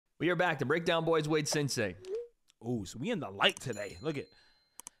We are back to Breakdown Boys Wade Sensei. Ooh, so we in the light today. Look at.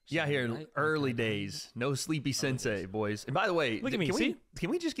 Yeah, here in early days. No sleepy Sensei, boys. And by the way, Look at me,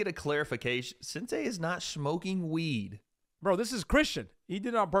 can we just get a clarification? Sensei is not smoking weed. Bro, this is Christian. He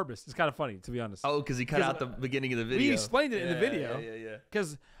did it on purpose. It's kind of funny, to be honest. Oh, because he cut out the beginning of the video. We explained it in the video. Yeah.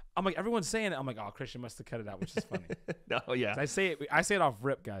 Because I'm like, everyone's saying it. I'm like, oh, Christian must have cut it out, which is funny. No, yeah. I say it off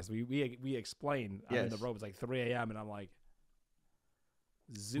rip, guys. We explain. I'm in the Yes. road. It's like 3 a.m. and I'm like,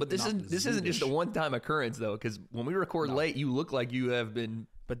 but this isn't just a one-time occurrence though, because when we record late, you look like you have been.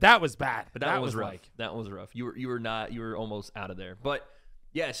 But that was bad. But that was rough. Like, that was rough. You were almost out of there. But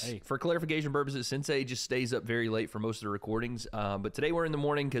yes, for clarification purposes, Sensei just stays up very late for most of the recordings. But today we're in the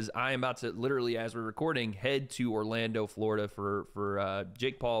morning because I am about to literally, as we're recording, head to Orlando, Florida for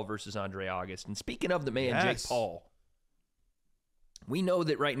Jake Paul versus Andre August. And speaking of the man, Jake Paul, we know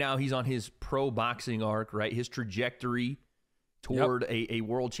that right now he's on his pro boxing arc, right? His trajectory toward a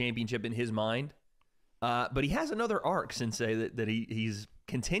world championship in his mind. But he has another arc, Sensei, that he's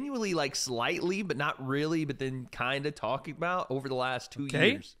continually, like, slightly, but not really, but then kind of talking about over the last 2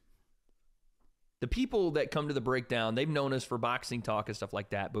 years. The people that come to the breakdown, they've known us for boxing talk and stuff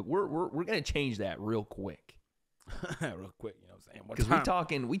like that, but we're going to change that real quick. Real quick, you know what I'm saying?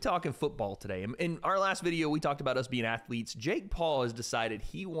 Because we talking football today. In our last video, we talked about us being athletes. Jake Paul has decided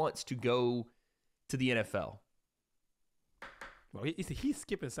he wants to go to the NFL. Well, he's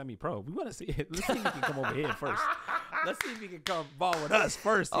skipping semi-pro. We want to see it. Let's see if he can come over here first. Let's see if he can come ball with us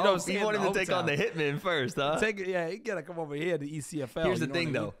first. You know what I'm saying? You want him to take on the Hitman first, huh? He got to come over here to ECFL. Here's the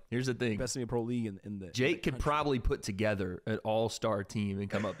thing, though. Here's the thing. Best semi-pro league in the Jake could probably put together an all-star team and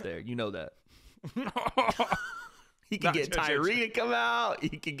come up there. You know that. He could get Tyree to come out. He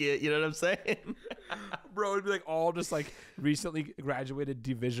could get, you know what I'm saying? Bro, it'd be like all just like recently graduated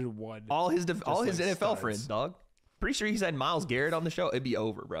Division I. All his NFL friends, dog. Pretty sure he's had Myles Garrett on the show. It'd be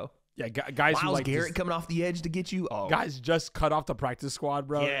over, bro. Yeah, guys. Myles Garrett coming off the edge to get you. Oh, guys just cut off the practice squad,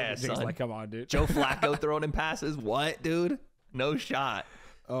 bro. Yeah, son. Like, come on, dude. Joe Flacco throwing him passes. What, dude? No shot.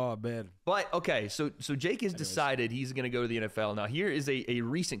 Oh man. But okay, so Jake has decided he's going to go to the NFL. Now here is a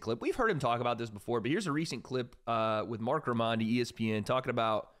recent clip. We've heard him talk about this before, but here's a recent clip with Mark Raimondi, ESPN, talking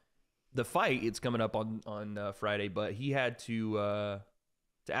about the fight. It's coming up on Friday, but he had to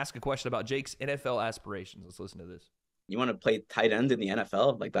ask a question about Jake's NFL aspirations. Let's listen to this. You want to play tight end in the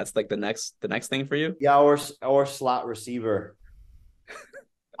NFL? Like that's like the next thing for you? Yeah, or slot receiver.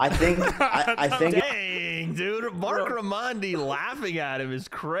 I think. Dang, dude, Mark Raimondi laughing at him is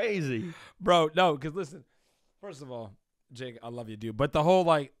crazy, bro. No, because listen, first of all, Jake, I love you, dude, but the whole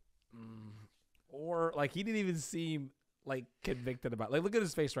like, or like he didn't even seem like convicted about. Like, look at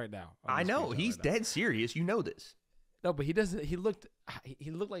his face right now. I know he's dead serious. You know this. No, but he doesn't. He looked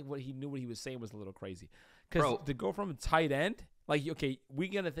like what he knew what he was saying was a little crazy. Because to go from tight end, like, okay,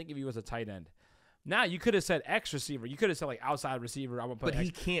 we're gonna think of you as a tight end. Now you could have said X receiver. You could have said like outside receiver. I'm gonna put. But X.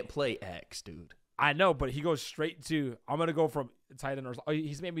 He can't play X, dude. I know, but he goes straight to. I'm gonna go from tight end, or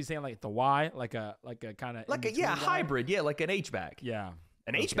he's maybe saying like the Y, like a kind of hybrid, like an H back. Yeah,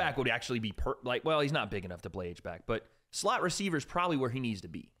 an H back would actually be well, he's not big enough to play H back, but slot receiver is probably where he needs to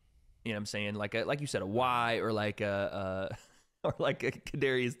be. You know what I'm saying? Like you said, a Y or like a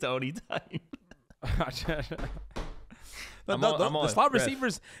Kadarius Toney type. The slot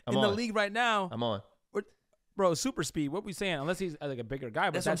receivers in the league right now. I'm on. Bro, super speed. What we saying? Unless he's like a bigger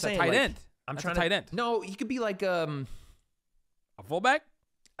guy, but that's a tight like, end. That's a tight end. No, he could be like a fullback.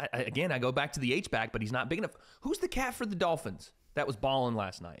 I go back to the H back, but he's not big enough. Who's the cat for the Dolphins that was balling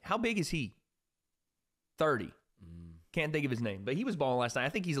last night? How big is he? 30. Can't think of his name, but he was balling last night. I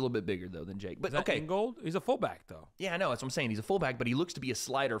think he's a little bit bigger though than Jake. But okay, Ingold, he's a fullback though. Yeah, I know. That's what I'm saying. He's a fullback, but he looks to be a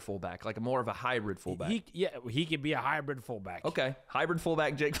slider fullback, like more of a hybrid fullback. He could be a hybrid fullback. Okay, hybrid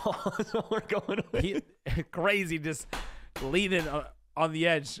fullback Jake Paul is what we're going with. Crazy, just leaning on the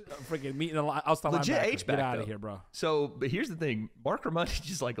edge, freaking meeting the outside legit linebacker. H back. Get out of here, bro. So, but here's the thing: Mark Raimondi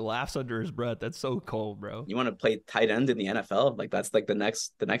just like laughs under his breath. That's so cold, bro. You want to play tight end in the NFL? Like that's like the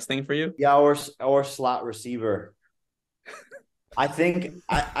next thing for you? Yeah, or slot receiver. I think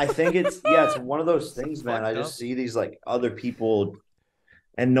it's one of those things, man. I just see these like other people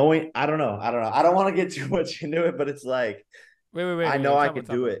and knowing I don't know. I don't want to get too much into it, but it's like wait. I know I could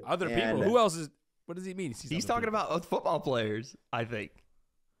do it. Other people. Who else is what does he mean? He's talking about football players, I think.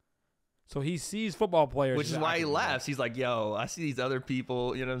 So he sees football players. Which is why he laughs. He's like, yo, I see these other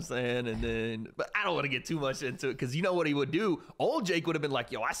people, you know what I'm saying? And then but I don't want to get too much into it because you know what he would do? Old Jake would have been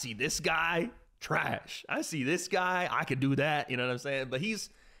like, yo, I see this guy. Trash. I see this guy. I could do that. You know what I'm saying? But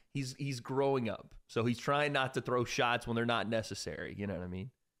he's growing up. So he's trying not to throw shots when they're not necessary. You know what I mean?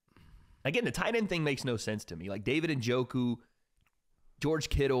 Again, the tight end thing makes no sense to me. Like David Njoku George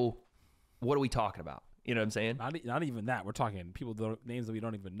Kittle. What are we talking about? You know what I'm saying? Not even that. We're talking names that we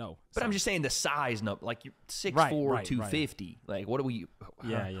don't even know. But I'm just saying the size number. Like you're 6'4", 250. Right. Like what are we?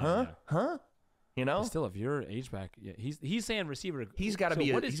 Huh? You know? But still, if you're H back, he's saying receiver. He's got to be.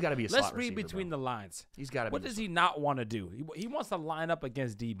 He's got to be a slot receiver. Let's read between the lines. He's got to. What does he not want to do? He wants to line up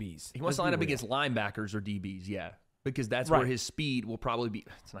against DBs. He wants to line up against linebackers or DBs. Yeah, because that's where his speed will probably be.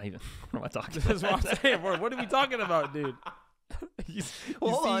 It's not even. What am I talking about? That's what I'm saying. What are we talking about, dude?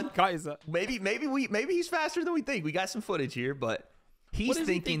 Hold on. Maybe he's faster than we think. We got some footage here, but he's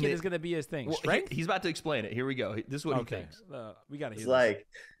thinking that is going to be his thing. Well, he's about to explain it. Here we go. This is what he thinks. We got to hear. It's like,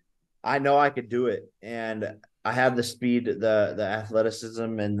 I know I could do it, and I have the speed, the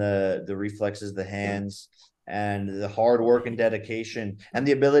athleticism, and the reflexes, the hands, and the hard work and dedication, and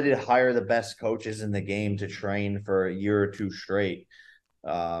the ability to hire the best coaches in the game to train for a year or two straight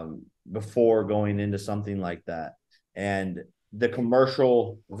before going into something like that. And the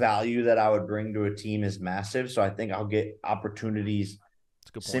commercial value that I would bring to a team is massive. So I think I'll get opportunities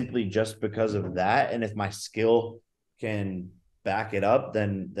simply just because of that. And if my skill can back it up,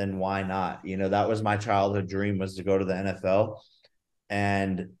 then why not? You know, that was my childhood dream, was to go to the NFL.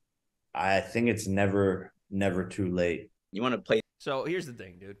 And I think it's never too late. You want to play. So here's the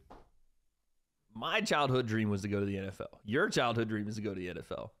thing, dude. My childhood dream was to go to the NFL. Your childhood dream is to go to the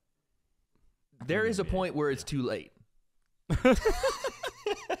NFL. There is a point where it's too late.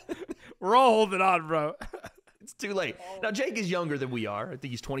 We're all holding on, bro. It's too late. Now, Jake is younger than we are. I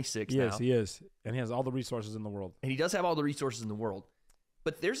think he's 26 now. Yes, he is. And he has all the resources in the world. And he does have all the resources in the world.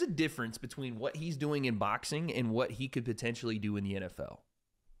 But there's a difference between what he's doing in boxing and what he could potentially do in the NFL.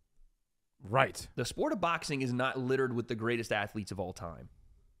 Right. The sport of boxing is not littered with the greatest athletes of all time.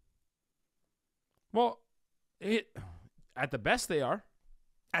 Well, at the best they are.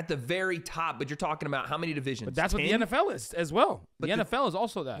 At the very top, but you're talking about how many divisions? But that's 10? What the NFL is as well. But the NFL is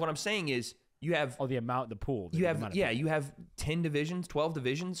also that. What I'm saying is you have the pool. You have 10 divisions, 12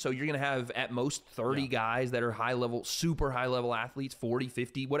 divisions, so you're going to have at most 30 guys that are high level, super high level athletes, 40,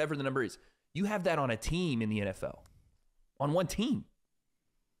 50, whatever the number is. You have that on a team in the NFL. On one team.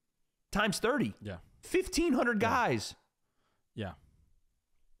 Times 30. Yeah. 1,500 guys. Yeah.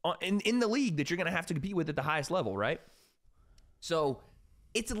 In the league that you're going to have to compete with at the highest level, right? So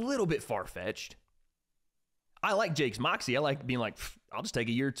it's a little bit far-fetched. I like Jake's moxie. I like being like, I'll just take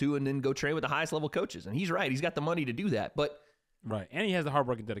a year or two and then go train with the highest level coaches. And he's right. He's got the money to do that. But right. And he has the hard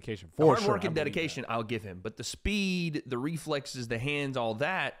work and dedication. Hard work and dedication, I'll give him. But the speed, the reflexes, the hands, all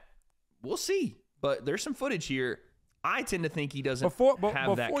that, we'll see. But there's some footage here. I tend to think he doesn't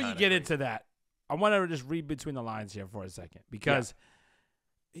have that. Before you get into that, I want to just read between the lines here for a second. Because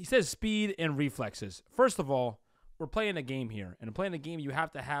he says speed and reflexes. First of all, we're playing a game here. And playing a game, you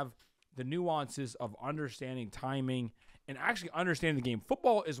have to have the nuances of understanding timing and actually understanding the game.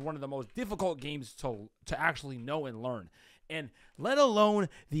 Football is one of the most difficult games to actually know and learn. And let alone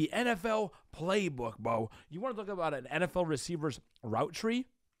the NFL playbook, Bo. You want to talk about an NFL receiver's route tree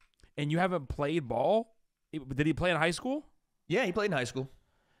and you haven't played ball? Did he play in high school? Yeah, he played in high school.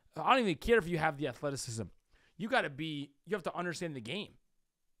 I don't even care if you have the athleticism. You have to understand the game.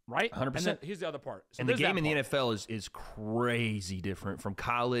 Right? 100%. And then here's the other part. So and the game in the NFL is crazy different from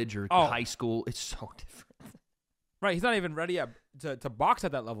college or high school. It's so different. Right. He's not even ready yet to box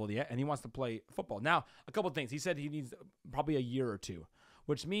at that level yet, and he wants to play football. Now, a couple of things. He said he needs probably a year or two,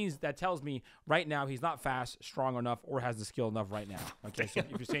 which means that tells me right now he's not fast, strong enough, or has the skill enough right now. Okay, so if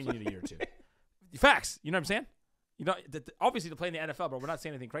you're saying you need a year or two. Facts. You know what I'm saying? You know, obviously to play in the NFL, but we're not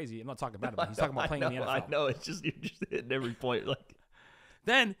saying anything crazy. I'm not talking about him. He's talking about playing in the NFL. I know. It's just you're just hitting every point. Like.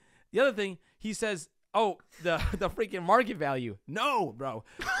 Then the other thing, he says, the freaking market value. No, bro.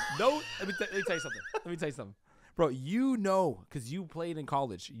 No. Let me tell you something. Bro, you know, because you played in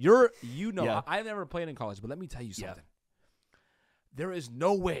college. Yeah. I've never played in college, but let me tell you something. Yeah. There is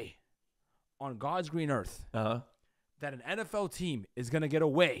no way on God's green earth that an NFL team is going to get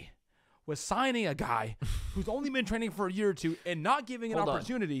away with signing a guy who's only been training for a year or two and not giving an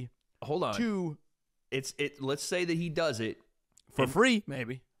opportunity. Hold on. Let's say that he does it. For free,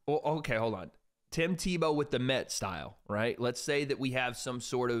 maybe. Well, okay, hold on. Tim Tebow with the Met style, right? Let's say that we have some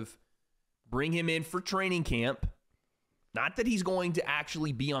sort of bring him in for training camp. Not that he's going to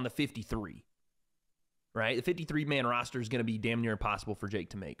actually be on the 53, right? The 53-man roster is going to be damn near impossible for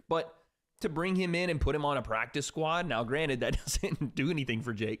Jake to make. But to bring him in and put him on a practice squad, now granted, that doesn't do anything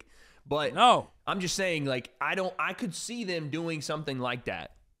for Jake. But no, I'm just saying, like, I could see them doing something like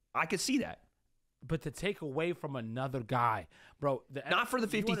that. I could see that. But to take away from another guy, bro. Not for the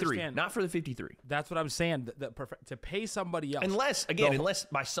 53. Not for the 53. That's what I'm saying. To pay somebody else. Unless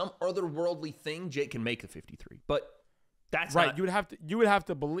by some otherworldly thing, Jake can make the 53. But That's right. not, You would have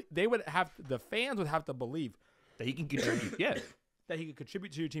to believe. The fans would have to believe that he can contribute. Yeah, that he could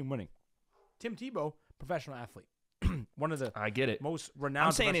contribute to your team winning. Tim Tebow, professional athlete, one of the I get it. most renowned.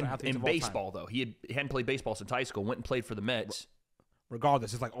 I'm saying professional athletes in of all baseball time. though, he hadn't played baseball since high school. Went and played for the Mets.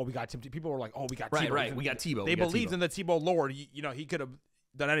 Regardless, it's like, oh, we got Tim. People were like, oh, we got Tebow. Right. We got Tebow. They believed in the Tebow Lord. You know, he could have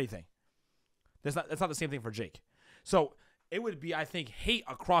done anything. That's not the same thing for Jake. So it would be, I think, hate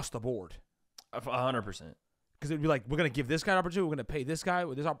across the board. 100%. Because it would be like, we're gonna give this guy an opportunity. We're gonna pay this guy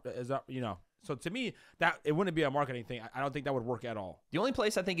with this. So to me, that it wouldn't be a marketing thing. I don't think that would work at all. The only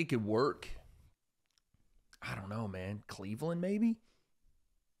place I think it could work, I don't know, man. Cleveland, maybe.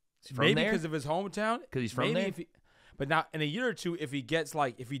 Maybe because of his hometown. Because he's from there. But now in a year or two, if he does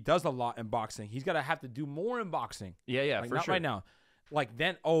a lot in boxing, he's gonna have to do more in boxing. Yeah, like, for not sure. right now. Like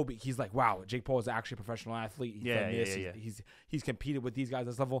then, but he's like, wow, Jake Paul is actually a professional athlete. He's done this. He's competed with these guys at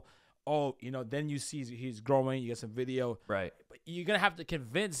this level. Oh, then you see he's growing. You get some video. Right. But you're gonna have to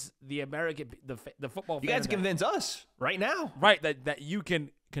convince the American, the football. You guys convince us right now. Right. That you can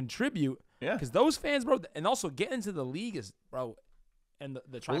contribute. Yeah. Because those fans, bro, and also get into the league is, bro, and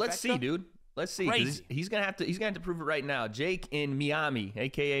the trifecta. Well, let's see, dude. Let's see. He's gonna have to prove it right now. Jake in Miami,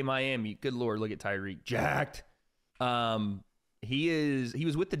 aka Miami. Good Lord, look at Tyreek, jacked. He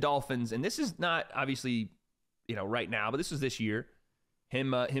was with the Dolphins, and this is not obviously, right now, but this was this year.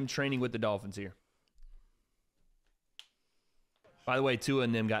 Him training with the Dolphins here. By the way, Tua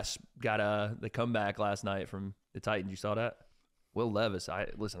and them got the comeback last night from the Titans. You saw that? Will Levis. I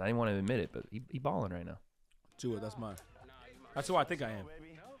didn't want to admit it, but he balling right now. Tua, that's mine. That's who I think I am.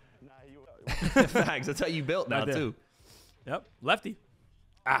 Facts. That's how you built now too. Yep, lefty.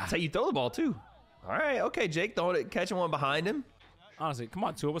 That's how you throw the ball too. All right, okay, Jake, catching one behind him. Honestly, come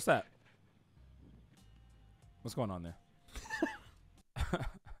on, Tua. What's that? What's going on there?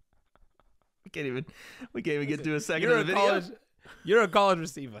 We can't even get to a second of the video. You're a college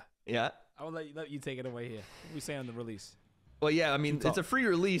receiver. Yeah. I will let you take it away here. What we say on the release? Well, yeah, I mean, it's a free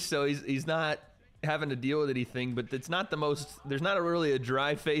release, so he's not having to deal with anything, but it's not there's not really a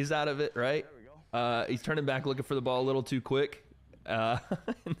dry phase out of it, right? He's turning back looking for the ball a little too quick. And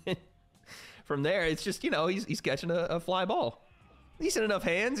then from there, it's just, he's catching a fly ball. Decent enough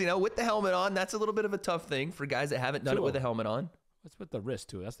hands, with the helmet on. That's a little bit of a tough thing for guys that haven't done it with the helmet on. What's with the wrist,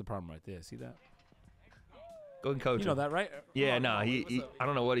 too? That's the problem right there. See that? Go ahead and coach him. You know that, right? Yeah, he I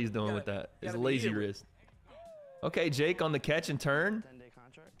don't know what he's doing with that. It's a lazy wrist. Okay, Jake on the catch and turn.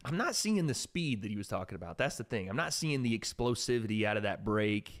 I'm not seeing the speed that he was talking about. That's the thing. I'm not seeing the explosivity out of that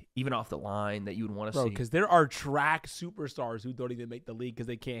break, even off the line, that you would want to see. Because there are track superstars who don't even make the league because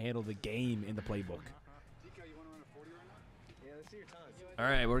they can't handle the game in the playbook. All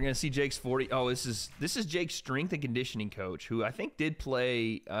right, we're gonna see Jake's 40. Oh, this is Jake's strength and conditioning coach, who I think did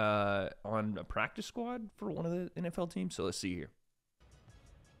play on a practice squad for one of the NFL teams. So let's see here.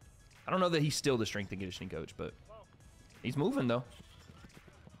 I don't know that he's still the strength and conditioning coach, but he's moving though.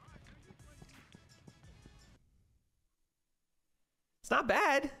 It's not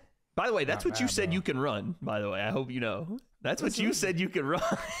bad. By the way, that's what you said you can run. By the way, I hope you know. That's what you said you can run.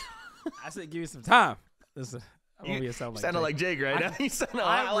 I said give you some time. Listen. You sounded like Jake right now. You sounded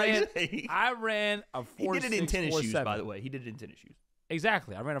like Jake. I ran a 4.6, 4.7. He did it in tennis shoes, by the way. He did it in tennis shoes.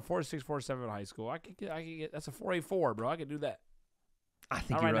 Exactly. I ran a 4.6, 4.7 in high school. I could get that's a 4.84, bro. I could do that. I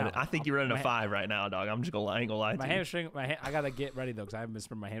think you're running a 5 right now, dog. I'm just gonna lie. I ain't gonna lie to you. Hamstring. I gotta get ready though, because I haven't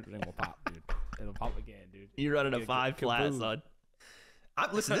missed my hamstring will pop, dude. It'll pop again, dude. You're running a 5 flat, son.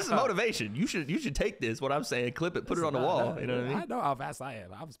 Listen, this is motivation. You should take this. What I'm saying, clip it, put it on the wall. You know what I mean? I know how fast I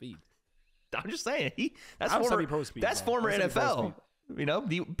am. I'm speed. I'm just saying. That's former NFL.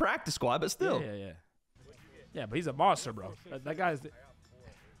 The practice squad, but still. Yeah, but he's a monster, bro. That guy's.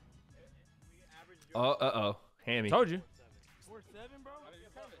 Hammy. Told you. 4.7, bro.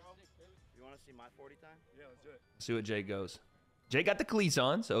 You want to see my 40 time? Yeah, let's do it. See what Jake goes. Jake got the cleats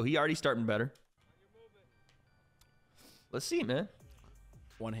on, so he already starting better. Let's see, man.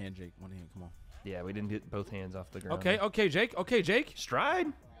 One hand, Jake. One hand. Come on. Yeah, we didn't get both hands off the ground. Okay, Jake. Stride.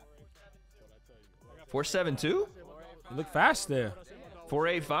 4.72. You look fast there.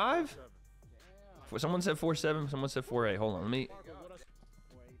 4.85. Someone said 4.7. Someone said 4.8. Hold on, let me.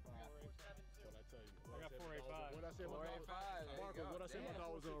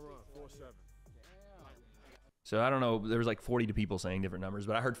 So I don't know. There was like 40 people saying different numbers,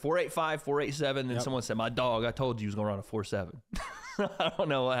 but I heard 4.85, 4.87, and someone said, "My dog, I told you he was going to run a 4.7." I don't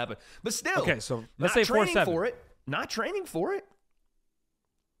know what happened, but still. Okay, so let's say 4.7. Not training for it.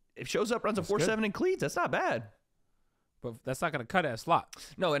 If shows up, runs a 4.7 in cleats, that's not bad. But that's not going to cut at a slot.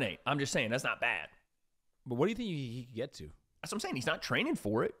 No, it ain't. I'm just saying that's not bad. But what do you think he could get to? That's what I'm saying. He's not training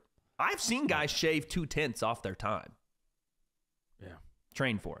for it. I've seen guys shave 0.2 off their time. Yeah.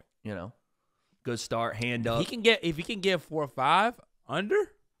 Train for it, you know. Good start, hand up. If he can get 4 or 5 under,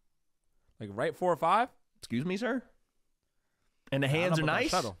 like right 4 or 5. Excuse me, sir. And the hands are nice.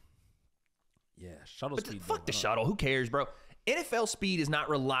 Shuttle. Yeah, shuttle But speed. fuck the shuttle. Who cares, bro? NFL speed is not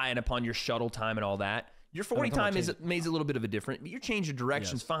reliant upon your shuttle time and all that. Your 40 time is makes a little bit of a different. Your change of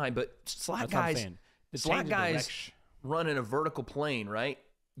direction's fine, but slot guys run in a vertical plane, right?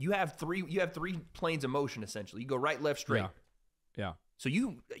 You have three planes of motion essentially. You go right, left, straight. Yeah. So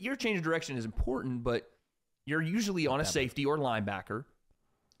your change of direction is important, but you're usually on a safety or linebacker,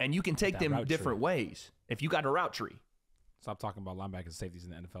 and you can take them different ways if you got a route tree. Stop talking about linebackers and safeties in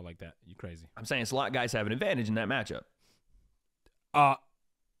the NFL like that. You crazy. I'm saying slot guys have an advantage in that matchup.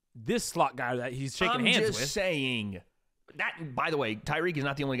 This slot guy that he's shaking hands with. I'm just saying. That, by the way, Tyreek is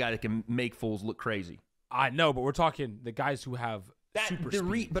not the only guy that can make fools look crazy. I know, but we're talking the guys who have super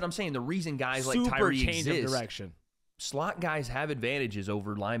speed. But I'm saying the reason guys like super Tyreek change exist, of direction. Slot guys have advantages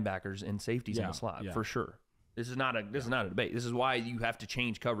over linebackers and safeties in the slot for sure. This is not a debate. This is why you have to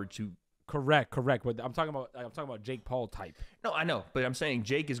change coverage to. Correct. But I'm talking about Jake Paul type. No, I know, but I'm saying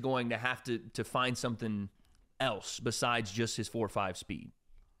Jake is going to have to find something else besides just his 4.5 speed.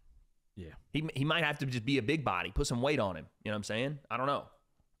 Yeah. He might have to just be a big body, put some weight on him. You know what I'm saying? I don't know.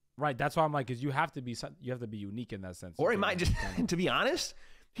 Right. That's why I'm like, because you have to be unique in that sense. Or he might just, to be honest,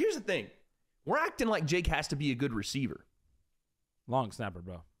 here's the thing. We're acting like Jake has to be a good receiver. Long snapper,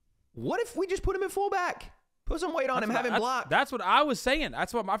 bro. What if we just put him at fullback? Put some weight on him, have him block. That's what I was saying.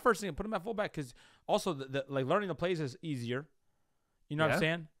 That's what my first thing. Put him at fullback because also like learning the plays is easier. You know what I'm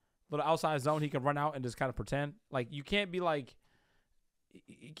saying? Little outside zone, he can run out and just kind of pretend. Like you can't be like,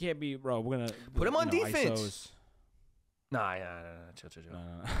 you can't be, bro. We're gonna put him on defense. ISOs. Nah, chill.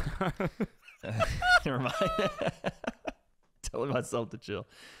 No. Never mind. Telling myself to chill.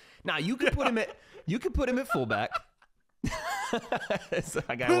 Nah, you could put him at fullback.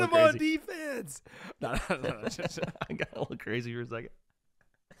 I got put him on defense. No. I got a little crazy for a second.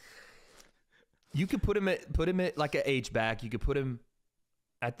 You could put him at like an H back. You could put him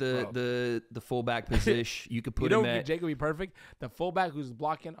at the fullback position. You could put him at. Jake would be perfect. The fullback who's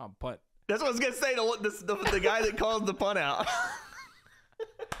blocking on punt. That's what I was gonna say. The guy that calls the punt out.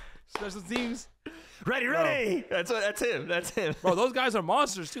 Special teams. Ready. That's him. Bro, those guys are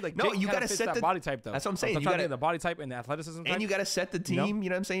monsters too. Like, no, Jake you gotta fits set that body type though. That's what I'm saying. You got the body type and the athleticism type. And you gotta set the team. You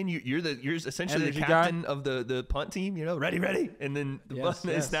know what I'm saying? You're essentially Energy the captain of the punt team. You know, ready, and then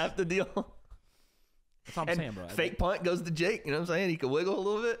snap the deal. That's what I'm saying, bro. Fake punt goes to Jake. You know what I'm saying? He can wiggle a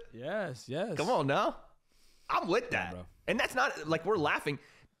little bit. Yes. Come on now. I'm with that. Bro. And that's not like we're laughing.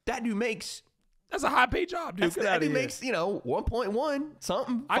 That dude makes. That's a high paid job, dude. That dude makes 1.1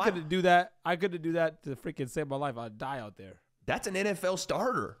 something. I could do that. I could do that to freaking save my life. I'd die out there. That's an NFL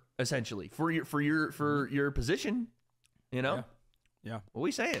starter essentially for your position. You know. Yeah. What are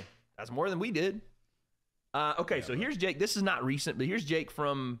we saying? That's more than we did. Okay, so here's Jake. This is not recent, but here's Jake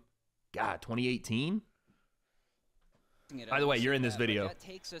from 2018. By the way, you're in this video. That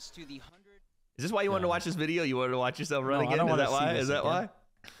takes us to the 100. Is this why you wanted to watch this video? You wanted to watch yourself run again? Is that why?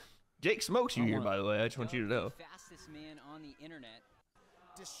 Jake smokes you here, by the way. I just want you to know. Fastest man on the internet.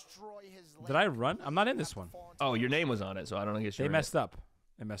 Did I run? I'm not in this one. Oh, your name was on it, so I don't guess you They messed up.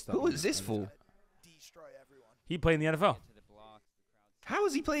 Who is this fool? He played in the NFL. How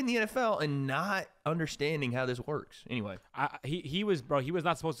is he playing the NFL and not understanding how this works? Anyway, he was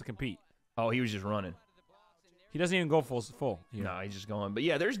not supposed to compete. Oh, he was just running. He doesn't even go full. No, he's just going. But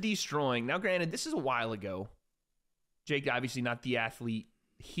yeah, there's destroying. Now, granted, this is a while ago. Jake, obviously not the athlete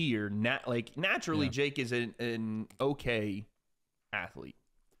here. Naturally, Jake is an okay athlete.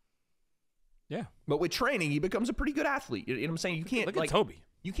 Yeah. But with training, he becomes a pretty good athlete. You know what I'm saying? You can't look at Toby.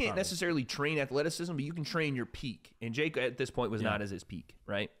 You can't necessarily train athleticism, but you can train your peak. And Jake at this point was not at his peak,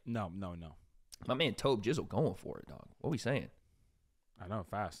 right? No. My man Tobe Jizzle going for it, dog. What are we saying? I know,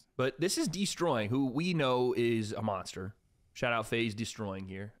 fast. But this is Destroying, who we know is a monster. Shout out FaZe Destroying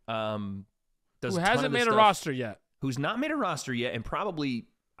here. Who hasn't made a roster yet. Who's not made a roster yet, and probably,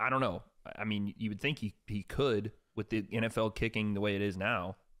 I don't know. I mean, you would think he could with the NFL kicking the way it is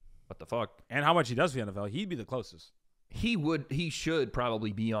now. What the fuck? And how much he does for the NFL, he'd be the closest. He should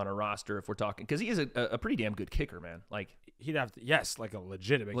probably be on a roster if we're talking, because he is a pretty damn good kicker, man. Like he'd have to, like a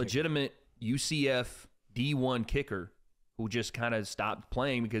legitimate kicker. UCF D1 kicker who just kind of stopped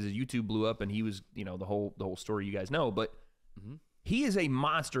playing because his YouTube blew up, and he was, the whole story you guys know. But he is a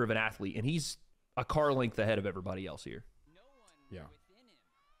monster of an athlete, and he's a car length ahead of everybody else here. Yeah.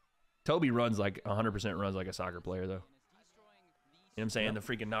 Toby runs like 100% runs like a soccer player, though. You know what I'm saying? The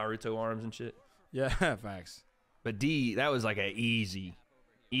freaking Naruto arms and shit. Yeah, facts. But D, that was like a easy.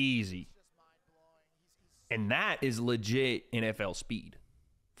 And that is legit NFL speed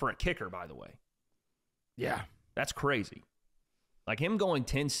for a kicker, by the way. Yeah. That's crazy. Like him going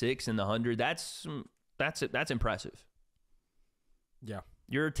 10-6 in the 100, that's impressive. Yeah.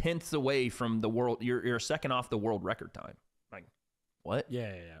 You're 10th away from the world. You're a second off the world record time. Like, what?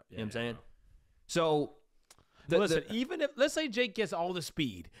 Yeah. You know what I'm saying? So, listen, even if, let's say Jake gets all the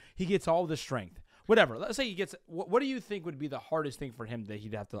speed, he gets all the strength, whatever. Let's say he gets, what do you think would be the hardest thing for him that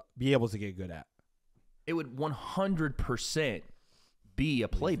he'd have to be able to get good at? It would 100% be a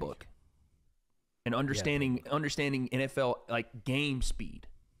playbook and understanding NFL like game speed,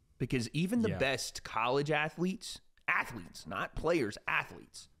 because even the best college athletes, not players,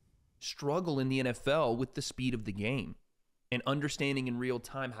 athletes, struggle in the NFL with the speed of the game and understanding in real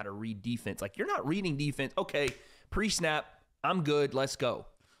time how to read defense. Like, you're not reading defense. Okay, pre-snap, I'm good, let's go.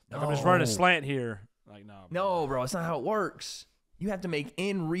 I'm just running a slant here. Like, no, bro, it's not how it works. You have to make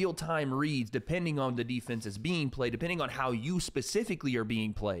in real time reads depending on the defense that's being played, depending on how you specifically are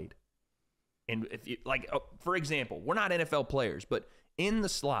being played. And if you, like, for example, we're not NFL players, but in the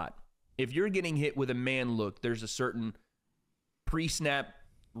slot, if you're getting hit with a man look, there's a certain pre-snap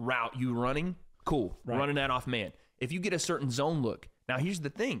route you running. Cool, running that off man. If you get a certain zone look, now here's the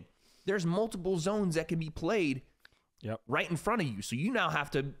thing: there's multiple zones that can be played right in front of you. So you now have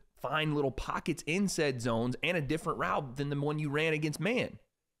to find little pockets in said zones and a different route than the one you ran against man.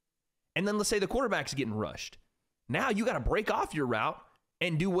 And then let's say the quarterback's getting rushed. Now you got to break off your route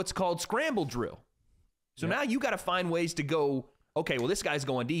and do what's called scramble drill. So now you got to find ways to go, okay, well, this guy's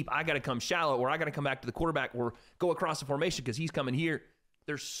going deep. I got to come shallow, or I got to come back to the quarterback, or go across the formation because he's coming here.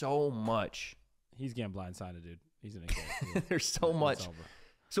 There's so much. He's getting blindsided, dude. He's going to get There's so much.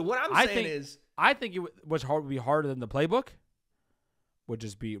 So what I'm saying is, I think what's hard would be harder than the playbook would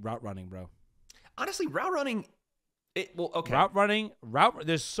just be route running, bro. Honestly, route running, route running,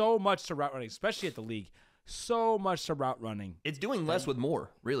 there's so much to route running, especially at the league. So much to route running. It's doing less with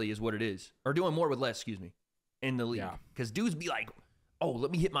more, really, is what it is. Or doing more with less, excuse me, in the league. Because dudes be like, oh, let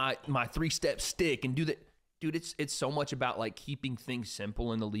me hit my 3-step stick and do that. Dude, it's so much about like keeping things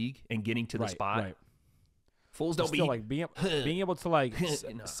simple in the league and getting to the spot. Right. Fools don't be like being able to like,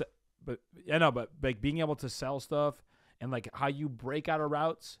 but like being able to sell stuff and like how you break out of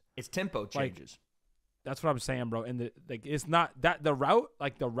routes. It's tempo changes. Like, that's what I'm saying, bro. And it's not that the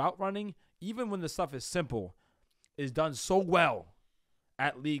route running, even when the stuff is simple, is done so well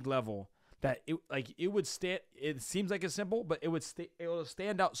at league level that it would stand. It seems like it's simple, but it'll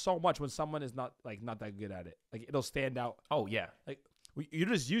stand out so much when someone is not that good at it. Like, it'll stand out. Oh yeah. Like, you're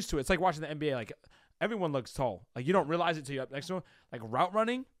just used to it. It's like watching the NBA. Like, everyone looks tall. Like, you don't realize it till you're up next to them. Like, route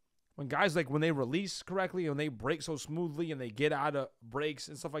running, when guys, like, when they release correctly and they break so smoothly and they get out of breaks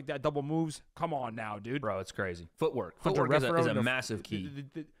and stuff like that, double moves. Come on now, dude. Bro, it's crazy. Footwork is a massive key.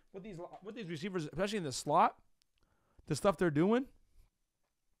 With these receivers, especially in the slot, the stuff they're doing.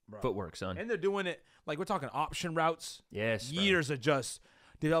 Bro. Footwork, son. And they're doing it, like, we're talking option routes. Yes. Years of just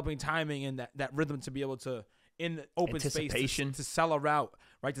developing timing and that rhythm to be able to, in open space, to sell a route,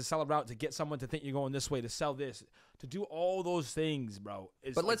 right? To sell a route, to get someone to think you're going this way, to sell this, to do all those things, bro.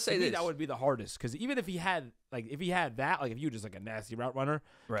 But let's say this. That would be the hardest. Because even if he had that, like, if you were just like a nasty route runner,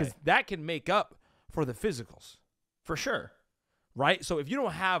 because that can make up for the physicals. For sure. Right? So if you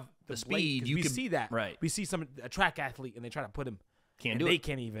don't have the speed, we see that. Right. We see a track athlete and they try to put him. They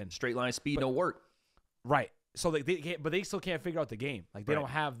can't even. Straight line speed don't work. Right. So they can't, but they still can't figure out the game. Like, they don't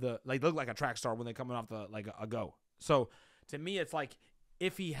have they look like a track star when they're coming off a go. So to me, it's like,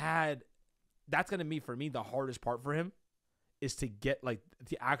 if he had, that's going to be, for me, the hardest part for him is to get, like,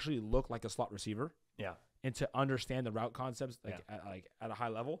 to actually look like a slot receiver. Yeah. And to understand the route concepts at a high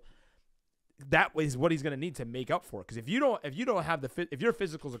level. That is what he's going to need to make up for it. Because if you don't have if your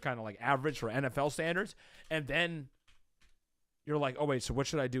physicals are kind of like average for NFL standards, and then you're like, oh wait, so what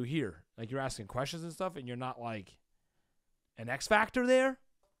should I do here? Like, you're asking questions and stuff, and you're not like an X factor there,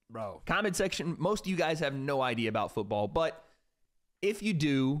 bro. Comment section. Most of you guys have no idea about football, but if you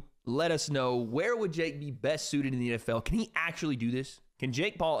do, let us know, where would Jake be best suited in the NFL? Can he actually do this? Can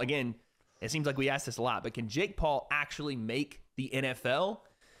Jake Paul, again, it seems like we ask this a lot, but can Jake Paul actually make the NFL?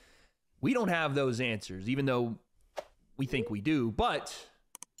 We don't have those answers, even though we think we do. But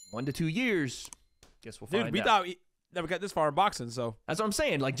 1 to 2 years, guess we'll find out. Dude, we thought we never got this far in boxing, so. That's what I'm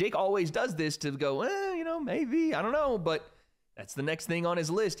saying. Like, Jake always does this to go, maybe, I don't know. But that's the next thing on his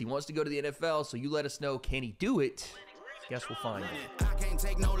list. He wants to go to the NFL, so you let us know, can he do it? Guess we'll find out. I can't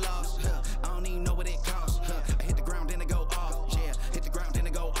take no loss. I don't even know what it costs. I hit the ground, then I go